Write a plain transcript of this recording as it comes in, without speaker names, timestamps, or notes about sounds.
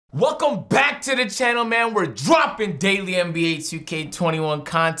Welcome back to the channel, man. We're dropping daily NBA 2K21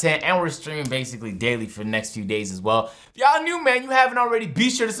 content, and we're streaming basically daily for the next few days as well. If y'all new, man, you haven't already, be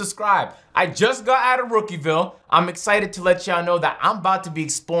sure to subscribe. I just got out of Rookieville. I'm excited to let y'all know that I'm about to be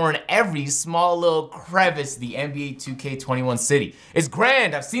exploring every small little crevice of the NBA 2K21 city. It's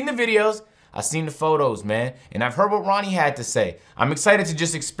grand. I've seen the videos. I've seen the photos, man, and I've heard what Ronnie had to say. I'm excited to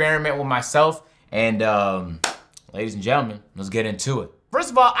just experiment with myself, and ladies and gentlemen, let's get into it. First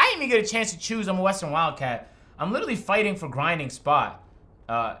of all, I didn't even get a chance to choose. I'm a Western Wildcat. I'm literally fighting for grinding spot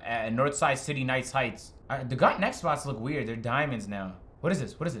at Northside City Knights Heights. The next spots look weird. They're diamonds now. What is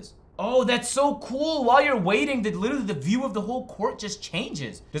this? What is this? Oh, that's so cool. While you're waiting, literally the view of the whole court just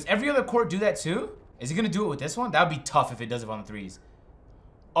changes. Does every other court do that too? Is he gonna do it with this one? That would be tough if it does it on the threes.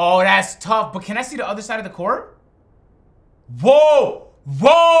 Oh, that's tough. But can I see the other side of the court? Whoa!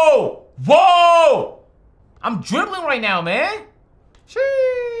 Whoa! Whoa! I'm dribbling right now, man.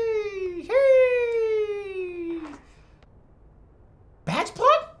 Badge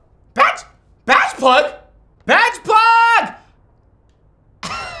plug? Badge plug? Badge plug!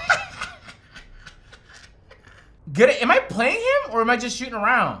 Get it? Am I playing him or am I just shooting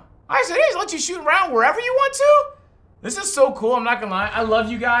around? I said, hey, let you shoot around wherever you want to. This is so cool, I'm not gonna lie. I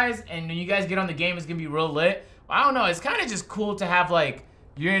love you guys, and when you guys get on the game, it's gonna be real lit. I don't know, it's kind of just cool to have, like,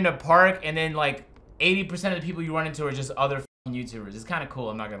 you're in a park and then, like, 80% of the people you run into are just other YouTubers. It's kind of cool,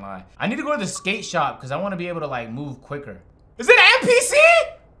 I'm not gonna lie. I need to go to the skate shop because I want to be able to, like, move quicker. Is it an NPC?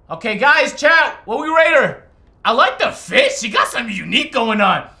 Okay, guys, chat, what we rate her? I like the fit. She got something unique going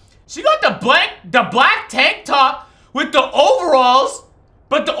on. She got the black tank top with the overalls,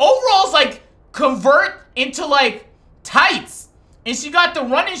 but the overalls, like, convert into, like, tights. And she got the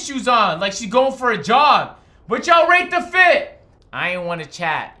running shoes on, like she's going for a jog. But y'all rate the fit. I ain't want to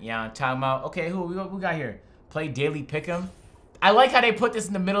chat. Yeah, I'm talking about, okay, who we got here? Play daily pick'em. I like how they put this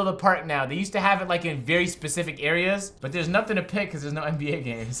in the middle of the park now. They used to have it like in very specific areas, but there's nothing to pick because there's no NBA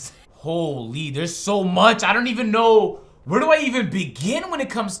games. Holy, there's so much. I don't even know, where do I even begin when it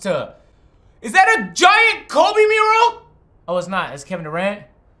comes to, is that a giant Kobe mural? Oh, it's not, it's Kevin Durant?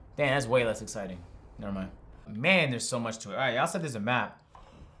 Damn, that's way less exciting. Never mind. Man, there's so much to it. All right, y'all said there's a map.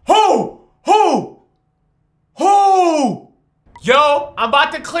 Who? Yo, I'm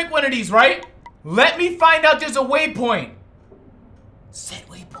about to click one of these, right? Let me find out there's a waypoint. Set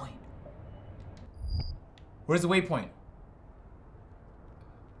waypoint. Where's the waypoint?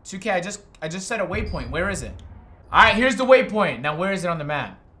 2K, I just set a waypoint. Where is it? All right, here's the waypoint. Now, where is it on the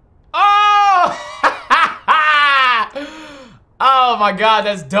map? Oh! Oh my god,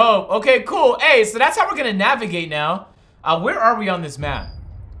 that's dope. Okay, cool. Hey, so that's how we're gonna navigate now. Where are we on this map?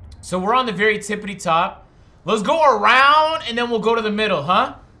 So we're on the very tippity top. Let's go around and then we'll go to the middle,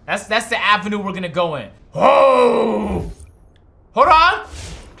 huh? That's the avenue we're gonna go in. Oh! Hold on.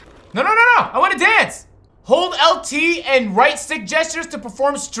 No. I want to dance. Hold LT and right stick gestures to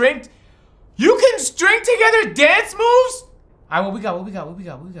perform string. You can string together dance moves? All right, what we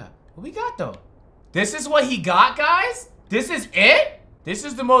got though? This is what he got, guys? This is it? This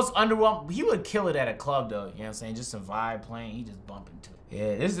is the most underwhelming. He would kill it at a club, though. You know what I'm saying? Just some vibe playing. He just bump into it.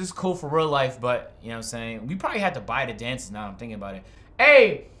 Yeah, this is cool for real life, but, you know what I'm saying? We probably had to buy the dances now I'm thinking about it.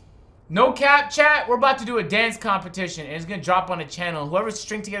 Hey, no cap, chat. We're about to do a dance competition, and it's going to drop on the channel. Whoever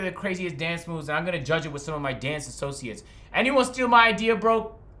string together the craziest dance moves, and I'm going to judge it with some of my dance associates. Anyone steal my idea,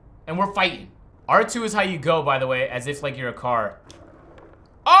 bro? And we're fighting. R2 is how you go, by the way, as if, like, you're a car.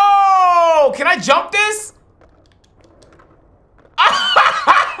 Oh! Can I jump this?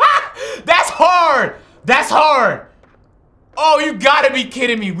 That's hard. That's hard. Oh, you gotta be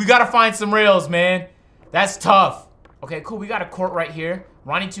kidding me. We gotta find some rails, man. That's tough. Okay, cool. We got a court right here.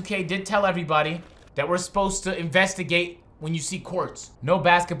 Ronnie 2K did tell everybody that we're supposed to investigate when you see courts. No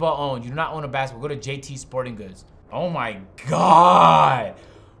basketball owned. You do not own a basketball. Go to JT Sporting Goods. Oh my god.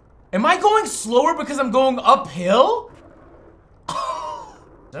 Am I going slower because I'm going uphill?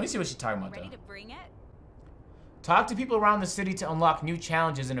 Let me see what she's talking about, though. Ready to bring it? Talk to people around the city to unlock new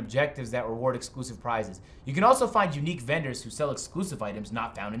challenges and objectives that reward exclusive prizes. You can also find unique vendors who sell exclusive items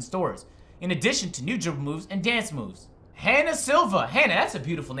not found in stores, in addition to new dribble moves and dance moves. Hannah Silva. Hannah, that's a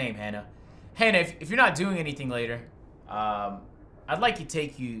beautiful name, Hannah. Hannah, if you're not doing anything later, I'd like to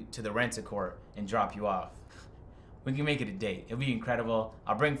take you to the rent-a-court and drop you off. We can make it a date. It'll be incredible.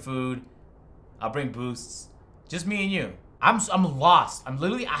 I'll bring food. I'll bring boosts. Just me and you. I'm lost. I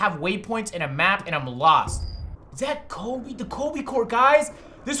have waypoints and a map, and I'm lost. Is that Kobe? The Kobe court, guys?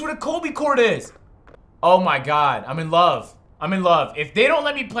 This is what a Kobe court is. Oh my god. I'm in love. I'm in love. If they don't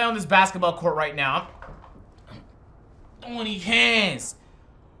let me play on this basketball court right now, I'm throwing these hands.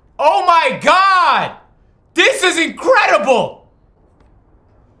 Oh my god! This is incredible!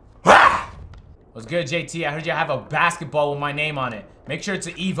 What's good, JT? I heard you have a basketball with my name on it. Make sure it's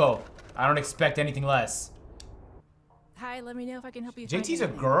an Evo. I don't expect anything less. Hi, let me know if I can help you. JT's a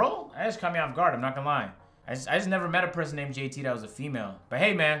girl? That just caught me off guard, I'm not gonna lie. I just never met a person named JT that was a female. But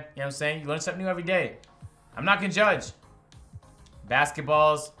hey, man, you know what I'm saying? You learn something new every day. I'm not gonna judge.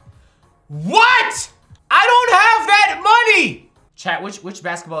 Basketballs. What? I don't have that money! Chat, which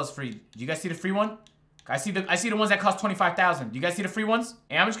basketball is free? Do you guys see the free one? I see the ones that cost 25,000. Do you guys see the free ones?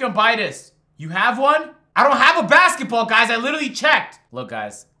 Hey, I'm just gonna buy this. You have one? I don't have a basketball, guys. I literally checked. Look,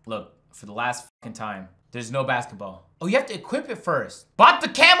 guys. Look, for the last fucking time, there's no basketball. Oh, you have to equip it first. Bought the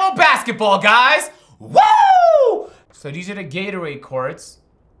camo basketball, guys. Woo! So these are the Gatorade courts.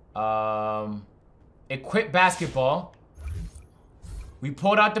 Equip basketball. We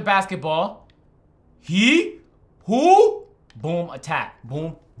pulled out the basketball. Who? Boom, attack.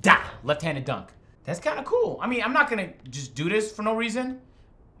 Boom, da. Left-handed dunk. That's kind of cool. I mean, I'm not gonna just do this for no reason,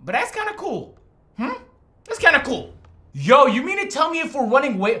 but that's kind of cool. That's kind of cool. Yo, you mean to tell me if we're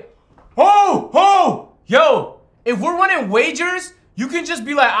running yo, if we're running wagers, you can just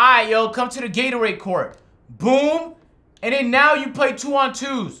be like, all right, yo, come to the Gatorade court. Boom. And then now you play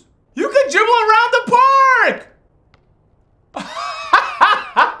 2-on-2s. You can dribble around the park.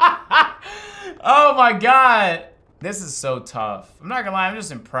 Oh my God. This is so tough. I'm not gonna lie, I'm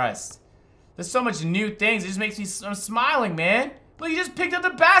just impressed. There's so much new things. It just makes me, I'm smiling, man. Look, he just picked up the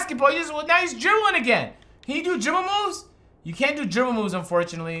basketball. Now he's dribbling again. Can you do dribble moves? You can't do dribble moves,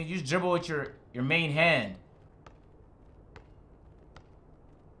 unfortunately. You just dribble with your main hand.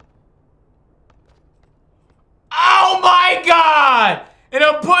 Oh my God! And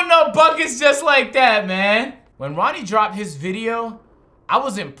I'm putting up buckets just like that, man. When Ronnie dropped his video, I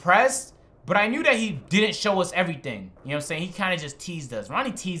was impressed, but I knew that he didn't show us everything. You know what I'm saying? He kind of just teased us.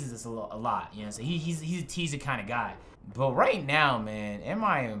 Ronnie teases us a lot. You know what I'm saying? He's a teaser kind of guy. But right now, man, am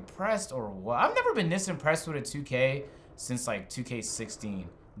I impressed or what? I've never been this impressed with a 2K since like 2K16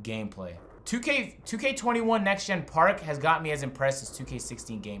 gameplay. 2K21 Next Gen Park has got me as impressed as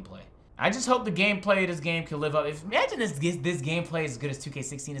 2K16 gameplay. I just hope the gameplay of this game can live up. Imagine this gameplay is as good as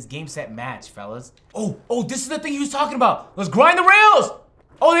 2K16. It's game, set, match, fellas. Oh, this is the thing he was talking about. Let's grind the rails.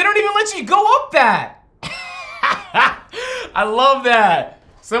 Oh, they don't even let you go up that. I love that.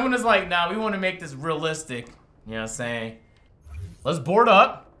 Someone is like, nah, we want to make this realistic. You know what I'm saying? Let's board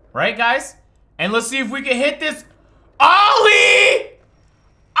up, right, guys? And let's see if we can hit this ollie!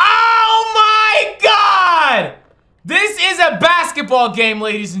 Oh my God! This is a basketball game,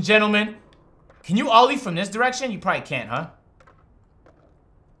 ladies and gentlemen. Can you ollie from this direction? You probably can't, huh?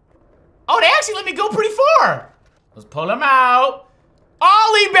 Oh, they actually let me go pretty far. Let's pull them out.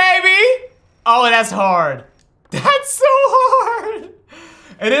 Ollie, baby! Oh, that's hard. That's so hard.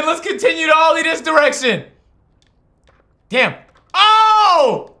 And then let's continue to ollie this direction. Damn.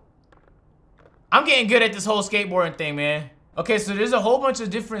 Oh! I'm getting good at this whole skateboarding thing, man. Okay, so there's a whole bunch of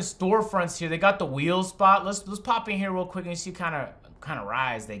different storefronts here. They got the wheel spot. Let's pop in here real quick and see kind of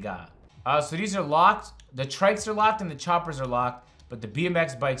rides they got. So these are locked. The trikes are locked and the choppers are locked, but the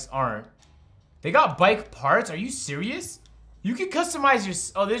BMX bikes aren't. They got bike parts. Are you serious? You can customize your...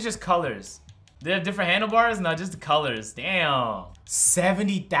 Oh, there's just colors. They have different handlebars? No, just the colors. Damn.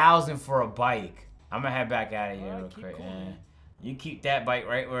 70,000 for a bike. I'm gonna head back out of here real quick, man. You keep that bike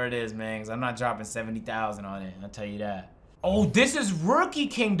right where it is, man, because I'm not dropping 70,000 on it. I'll tell you that. Oh, this is Rookie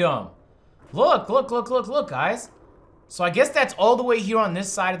Kingdom. Look, guys. So I guess that's all the way here on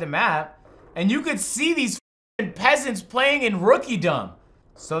this side of the map. And you could see these peasants playing in Rookiedom.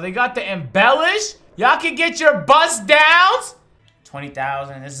 So they got the embellish. Y'all can get your bust downs.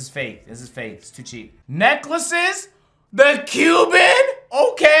 20,000. This is fake. This is fake. It's too cheap. Necklaces. The Cuban.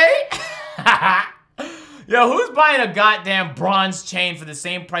 Okay. Yo, who's buying a goddamn bronze chain for the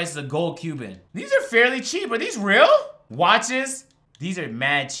same price as a gold Cuban? These are fairly cheap. Are these real? Watches. These are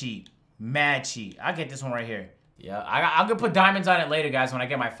mad cheap. Mad cheap. I'll get this one right here. Yeah, I'm gonna put diamonds on it later, guys, when I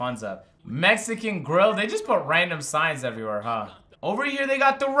get my funds up. Mexican grill. They just put random signs everywhere, huh? Over here, they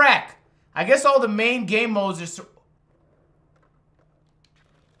got the wreck. I guess all the main game modes are...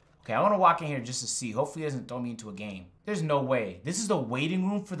 Okay, I want to walk in here just to see. Hopefully he doesn't throw me into a game. There's no way. This is the waiting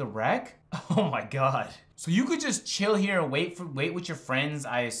room for the wreck? Oh my God. So you could just chill here and wait with your friends,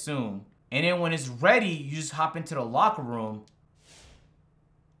 I assume. And then when it's ready, you just hop into the locker room.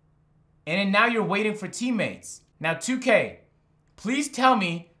 And then now you're waiting for teammates. Now 2K, please tell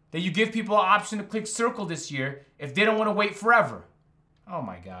me that you give people an option to click circle this year if they don't want to wait forever. Oh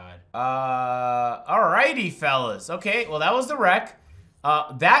my God. Alrighty, fellas. Okay, well that was the wreck.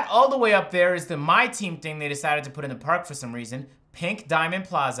 That all the way up there is the My Team thing they decided to put in the park for some reason. Pink Diamond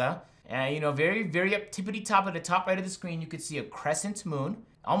Plaza. You know, very up tippity top at the top right of the screen, you could see a crescent moon.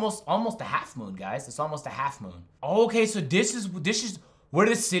 Almost a half moon, guys. It's almost a half moon. Okay, so this is where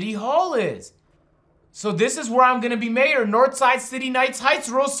the city hall is. So this is where I'm gonna be mayor. Northside City Knights Heights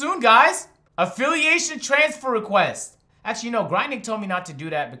real soon, guys. Affiliation transfer request. Actually, no, Grinding told me not to do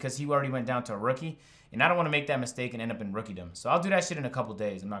that because he already went down to a rookie. And I don't want to make that mistake and end up in rookiedom. So I'll do that shit in a couple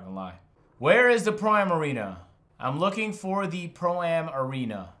days, I'm not gonna lie. Where is the Pro-Am Arena? I'm looking for the Pro-Am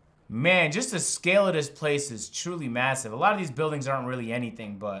Arena. Man, just the scale of this place is truly massive. A lot of these buildings aren't really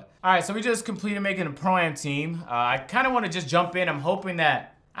anything, but... Alright, so we just completed making a Pro-Am team. I kind of want to just jump in. I'm hoping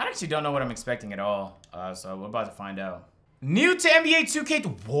that... I actually don't know what I'm expecting at all. So we're about to find out. New to NBA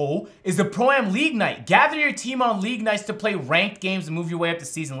 2K... Whoa, is the Pro-Am League Night. Gather your team on League Nights to play ranked games and move your way up the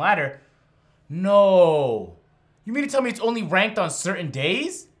season ladder. No. You mean to tell me it's only ranked on certain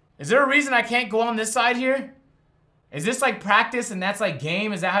days? Is there a reason I can't go on this side here? Is this like practice and that's like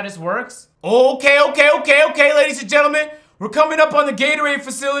game? Is that how this works? Okay, ladies and gentlemen. We're coming up on the Gatorade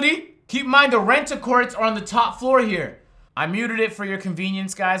facility. Keep in mind the rent-a-courts are on the top floor here. I muted it for your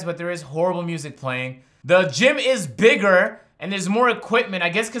convenience, guys, but there is horrible music playing. The gym is bigger and there's more equipment, I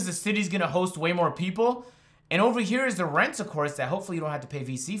guess because the city's gonna host way more people. And over here is the rent-a-courts that hopefully you don't have to pay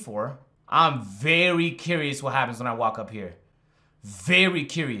VC for. I'm very curious what happens when I walk up here. Very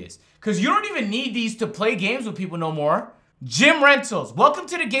curious. Because you don't even need these to play games with people no more. Gym rentals. Welcome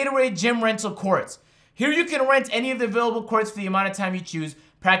to the Gatorade Gym Rental Courts. Here you can rent any of the available courts for the amount of time you choose.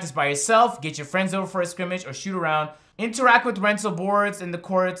 Practice by yourself, get your friends over for a scrimmage, or shoot around. Interact with rental boards in the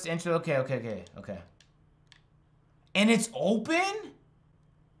courts. Okay. And it's open?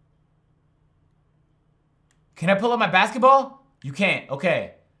 Can I pull up my basketball? You can't.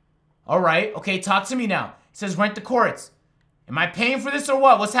 Okay. Alright. Okay, talk to me now. It says rent the courts. Am I paying for this or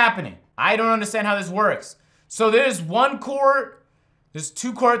what? What's happening? I don't understand how this works. So there's 1 court, there's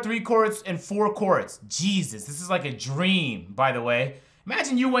 2 court, 3 courts, and 4 courts. Jesus, this is like a dream, by the way.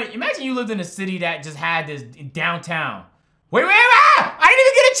 Imagine you lived in a city that just had this downtown. Wait, I didn't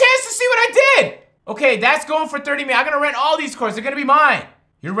even get a chance to see what I did. Okay, that's going for 30 minutes. I'm gonna rent all these courts. They're gonna be mine.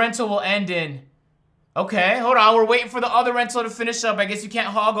 Your rental will end in... Okay, hold on. We're waiting for the other rental to finish up. I guess you can't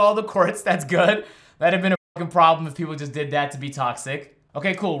hog all the courts. That's good. That'd have been a fucking problem if people just did that to be toxic.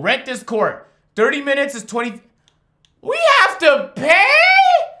 Okay, cool. Rent this court. 30 minutes is 20... We have to pay?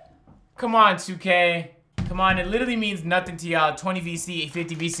 Come on, 2K. Come on, it literally means nothing to y'all. 20 VC,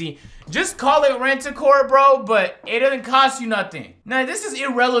 50 VC. Just call it rent-a-court, bro, but it doesn't cost you nothing. Now, this is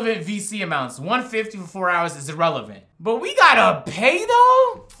irrelevant VC amounts. 150 for 4 hours is irrelevant. But we gotta pay,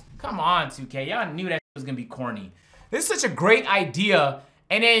 though? Come on, 2K. Y'all knew that was gonna be corny. This is such a great idea,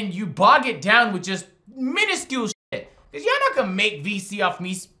 and then you bog it down with just minuscule shit. Cause y'all not gonna make VC off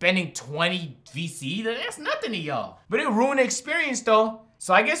me spending 20 VC. That's nothing to y'all. But it ruined the experience though.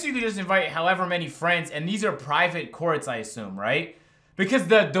 So I guess you could just invite however many friends, and these are private courts, I assume, right? Because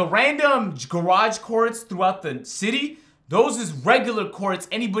the random garage courts throughout the city, those is regular courts,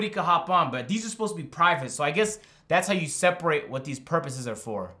 anybody could hop on, but these are supposed to be private. So I guess that's how you separate what these purposes are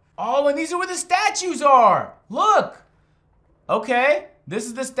for. Oh, and these are where the statues are. Look. Okay. This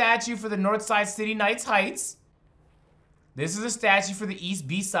is the statue for the Northside City Knights Heights. This is a statue for the East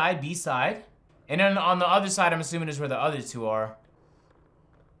B-side, B-side. And then on the other side, I'm assuming is where the other two are.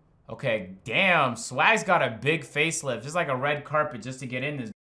 Okay, damn. Swag's got a big facelift. Just like a red carpet just to get in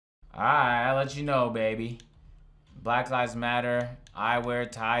this. Alright, I'll let you know, baby. Black Lives Matter. Eyewear,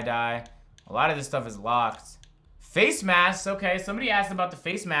 tie-dye. A lot of this stuff is locked. Face masks. Okay, somebody asked about the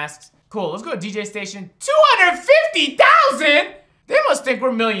face masks. Cool, let's go to DJ station. 250,000? They must think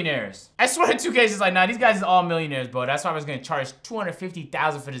we're millionaires. I swear 2K is just like, nah, these guys are all millionaires, bro. That's why I was gonna charge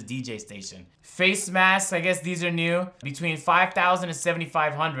 250,000 for this DJ station. Face masks, I guess these are new. Between 5,000 and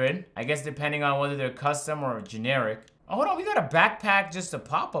 7,500. I guess depending on whether they're custom or generic. Oh, hold on, we got a backpack just a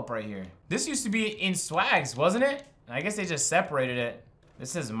pop up right here. This used to be in Swags, wasn't it? I guess they just separated it.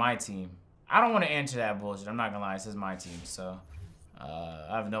 This is my team. I don't want to enter that bullshit. I'm not gonna lie, this is my team, so I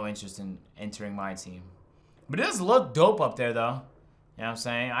have no interest in entering my team. But it does look dope up there, though. You know what I'm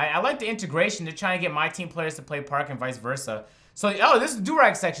saying? I like the integration. They're trying to get my team players to play Park and vice versa. So, oh, this is the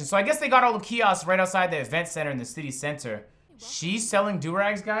Durag section. So I guess they got all the kiosks right outside the event center in the city center. She's selling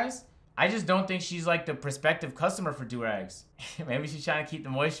Durags, guys? I just don't think she's like the prospective customer for Durags. Maybe she's trying to keep the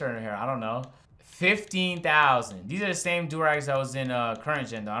moisture in her hair. I don't know. 15,000. These are the same Durags that was in current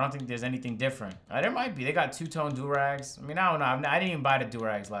gen, though. I don't think there's anything different. There might be. They got two-tone Durags. I mean, I don't know. I didn't even buy the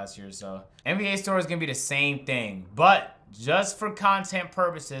Durags last year, so. NBA store is going to be the same thing. But just for content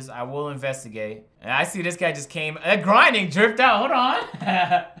purposes, I will investigate. And I see this guy just came. Grinding dripped out. Hold on.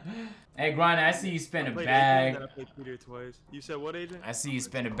 Hey, Grinding, I see you spend a bag. I played Peter twice. You said what, Agent? I see you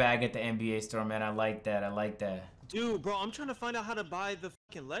spend a bag at the NBA store, man. I like that. I like that. Dude, bro, I'm trying to find out how to buy the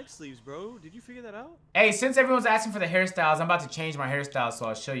leg sleeves, bro. Did you figure that out? Hey, since everyone's asking for the hairstyles, I'm about to change my hairstyle, so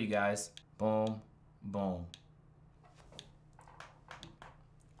I'll show you guys. Boom, boom.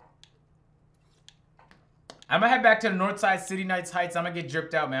 I'm gonna head back to the north side, City Nights Heights. I'm gonna get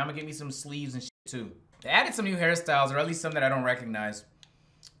dripped out, man. I'm gonna get me some sleeves and shit too. They added some new hairstyles, or at least some that I don't recognize.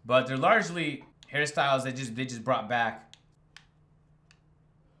 But they're largely hairstyles that they just brought back.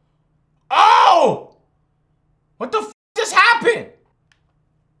 Oh! What the f just happened?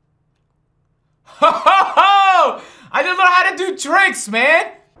 I just learned how to do tricks,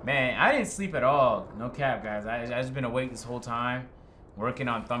 man. Man, I didn't sleep at all. No cap, guys. I just been awake this whole time, working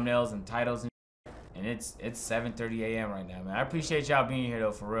on thumbnails and titles and it's 7:30 a.m. right now, man. I appreciate y'all being here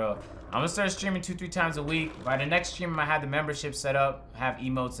though, for real. I'm gonna start streaming 2-3 times a week. By the next stream, I have the membership set up, have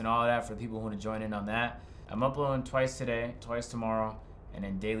emotes and all that for people who want to join in on that. I'm uploading twice today, twice tomorrow, and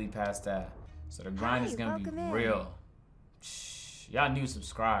then daily past that. So the grind is gonna be real. Y'all new,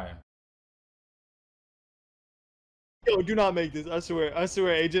 subscribe. Yo, do not make this. I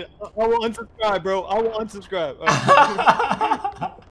swear, agent. I will unsubscribe, bro. I will unsubscribe.